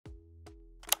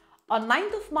On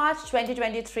 9th of March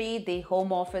 2023, the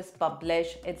Home Office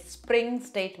published its spring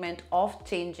statement of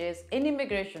changes in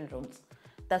immigration rules.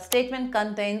 The statement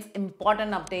contains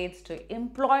important updates to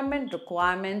employment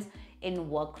requirements in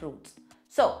work routes.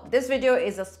 So, this video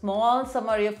is a small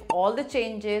summary of all the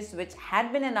changes which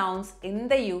had been announced in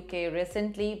the UK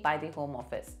recently by the Home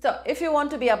Office. So, if you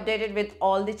want to be updated with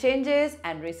all the changes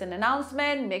and recent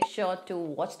announcements, make sure to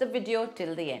watch the video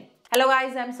till the end. Hello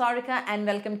guys, I'm Sarika and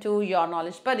welcome to Your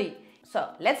Knowledge Buddy. So,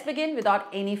 let's begin without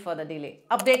any further delay.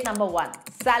 Update number 1.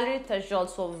 Salary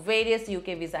thresholds for various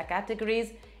UK visa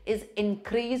categories is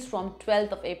increased from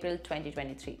 12th of April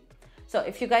 2023. So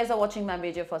if you guys are watching my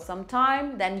video for some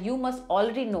time, then you must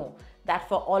already know that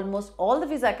for almost all the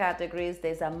visa categories,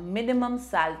 there's a minimum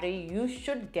salary you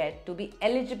should get to be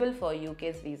eligible for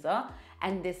UK's visa,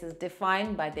 and this is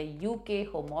defined by the UK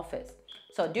Home Office.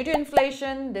 So due to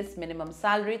inflation, this minimum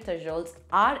salary thresholds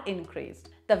are increased.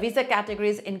 The visa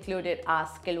categories included are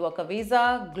skilled worker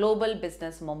visa, global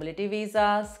business mobility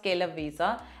visa, scale-up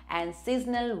visa, and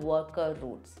seasonal worker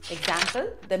routes. Example,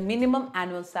 the minimum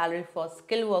annual salary for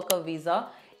skilled worker visa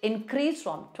increased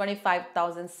from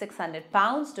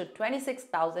 £25,600 to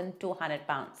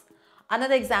 £26,200.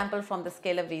 Another example from the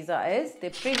scale-up visa is the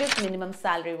previous minimum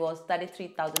salary was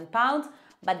 £33,000,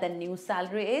 but the new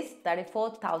salary is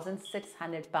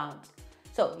 £34,600.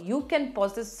 So you can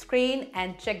pause the screen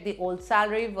and check the old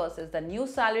salary versus the new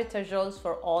salary thresholds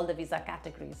for all the visa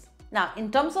categories. Now, in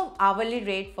terms of hourly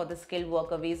rate for the skilled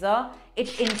worker visa,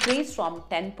 it increased from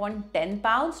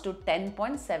 £10.10 to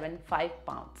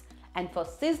 £10.75. And for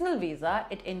seasonal visa,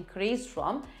 it increased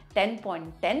from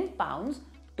 £10.10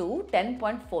 to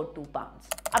 £10.42.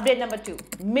 Update number 2.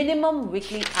 Minimum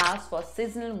weekly hours for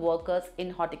seasonal workers in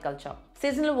horticulture.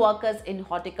 Seasonal workers in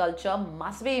horticulture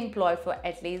must be employed for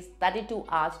at least 32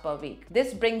 hours per week.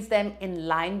 This brings them in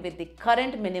line with the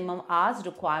current minimum hours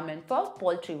requirement for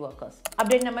poultry workers.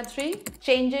 Update number 3.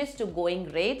 Changes to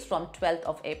going rates from 12th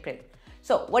of April.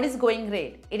 So, what is going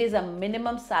rate? It is a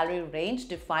minimum salary range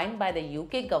defined by the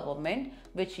UK government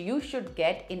which you should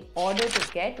get in order to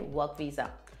get work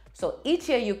visa. So each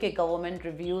year UK government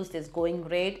reviews this going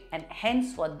rate, and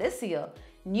hence for this year,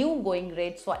 new going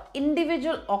rates for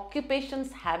individual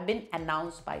occupations have been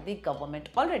announced by the government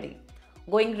already.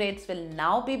 Going rates will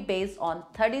now be based on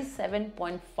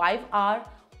 37.5-hour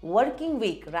working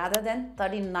week rather than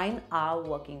 39-hour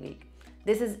working week.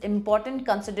 This is important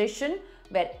consideration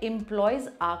where employees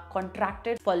are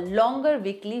contracted for longer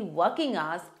weekly working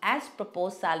hours, as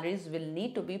proposed salaries will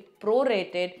need to be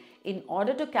prorated in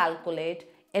order to calculate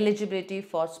eligibility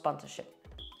for sponsorship.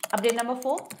 Update number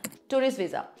 4. Tourist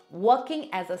visa. Working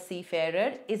as a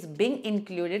seafarer is being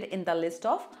included in the list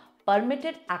of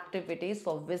permitted activities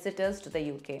for visitors to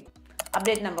the UK.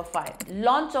 Update number 5.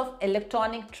 Launch of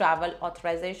electronic travel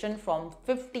authorization from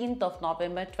 15th of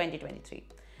November 2023.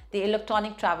 The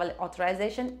electronic travel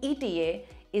authorization ETA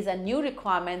is a new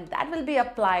requirement that will be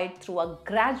applied through a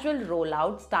gradual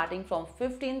rollout starting from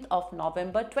 15th of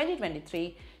November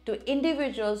 2023 to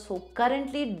individuals who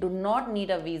currently do not need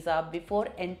a visa before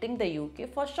entering the UK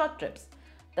for short trips.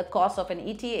 The cost of an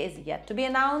ETA is yet to be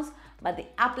announced, but the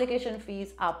application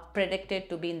fees are predicted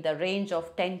to be in the range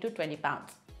of £10 to £20.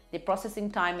 The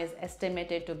processing time is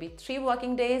estimated to be 3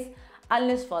 working days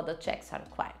unless further checks are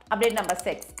required. Update number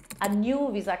 6. A new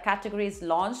visa category is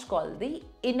launched called the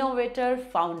Innovator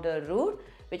Founder route,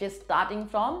 which is starting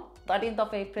from 13th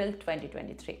of April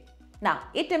 2023. Now,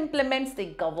 it implements the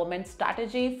government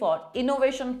strategy for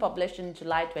innovation published in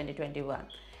July 2021,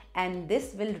 and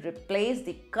this will replace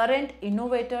the current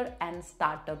innovator and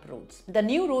startup routes. The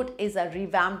new route is a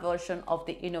revamped version of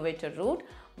the innovator route,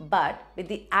 but with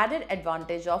the added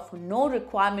advantage of no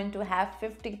requirement to have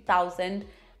 £50,000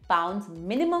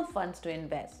 minimum funds to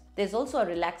invest. There's also a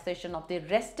relaxation of the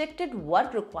restricted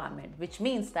work requirement, which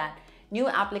means that new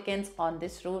applicants on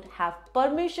this route have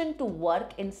permission to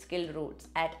work in skilled routes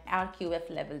at RQF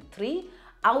level 3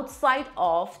 outside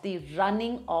of the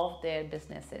running of their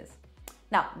businesses.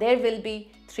 Now, there will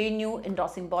be 3 new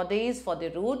endorsing bodies for the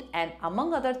route, and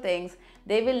among other things,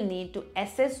 they will need to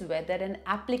assess whether an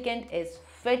applicant is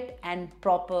fit and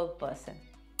proper person.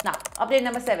 Now, update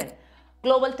number 7.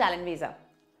 Global Talent Visa,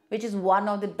 which is one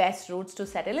of the best routes to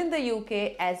settle in the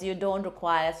UK, as you don't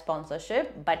require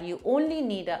sponsorship, but you only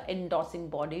need an endorsing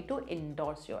body to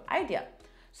endorse your idea.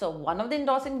 So one of the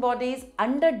endorsing bodies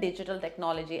under digital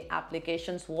technology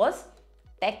applications was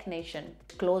TechNation,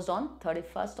 closed on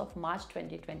 31st of March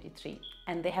 2023,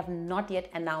 and they have not yet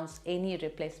announced any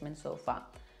replacement so far.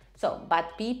 So,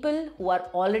 but people who are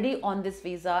already on this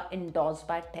visa endorsed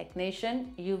by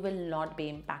TechNation, you will not be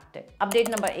impacted. Update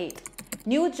number 8.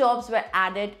 New jobs were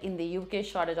added in the UK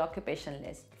shortage occupation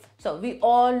list. So we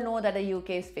all know that the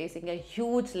UK is facing a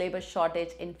huge labor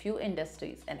shortage in few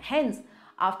industries, and hence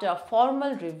after a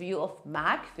formal review of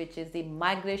MAC, which is the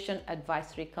Migration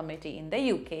Advisory Committee in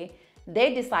the UK,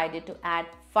 they decided to add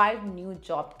 5 new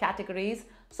job categories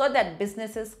so that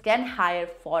businesses can hire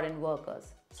foreign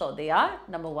workers. So they are: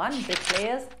 number 1,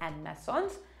 bricklayers and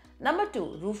masons; number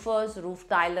 2, roofers, roof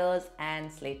tilers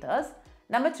and slaters;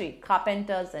 number 3,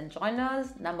 carpenters and joiners;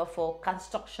 number 4,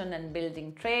 construction and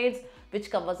building trades, which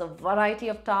covers a variety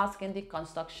of tasks in the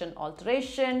construction,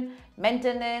 alteration,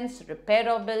 maintenance, repair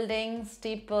of buildings,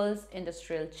 steeples,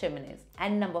 industrial chimneys;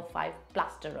 and number 5,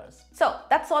 plasterers. So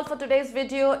that's all for today's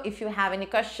video. If you have any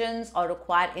questions or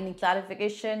require any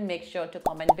clarification, make sure to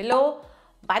comment below.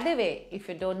 By the way, if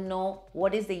you don't know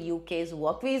what is the UK's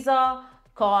work visa,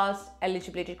 cost,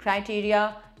 eligibility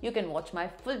criteria, you can watch my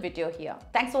full video here.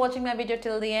 Thanks for watching my video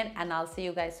till the end, and I'll see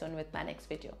you guys soon with my next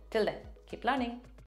video. Till then, keep learning.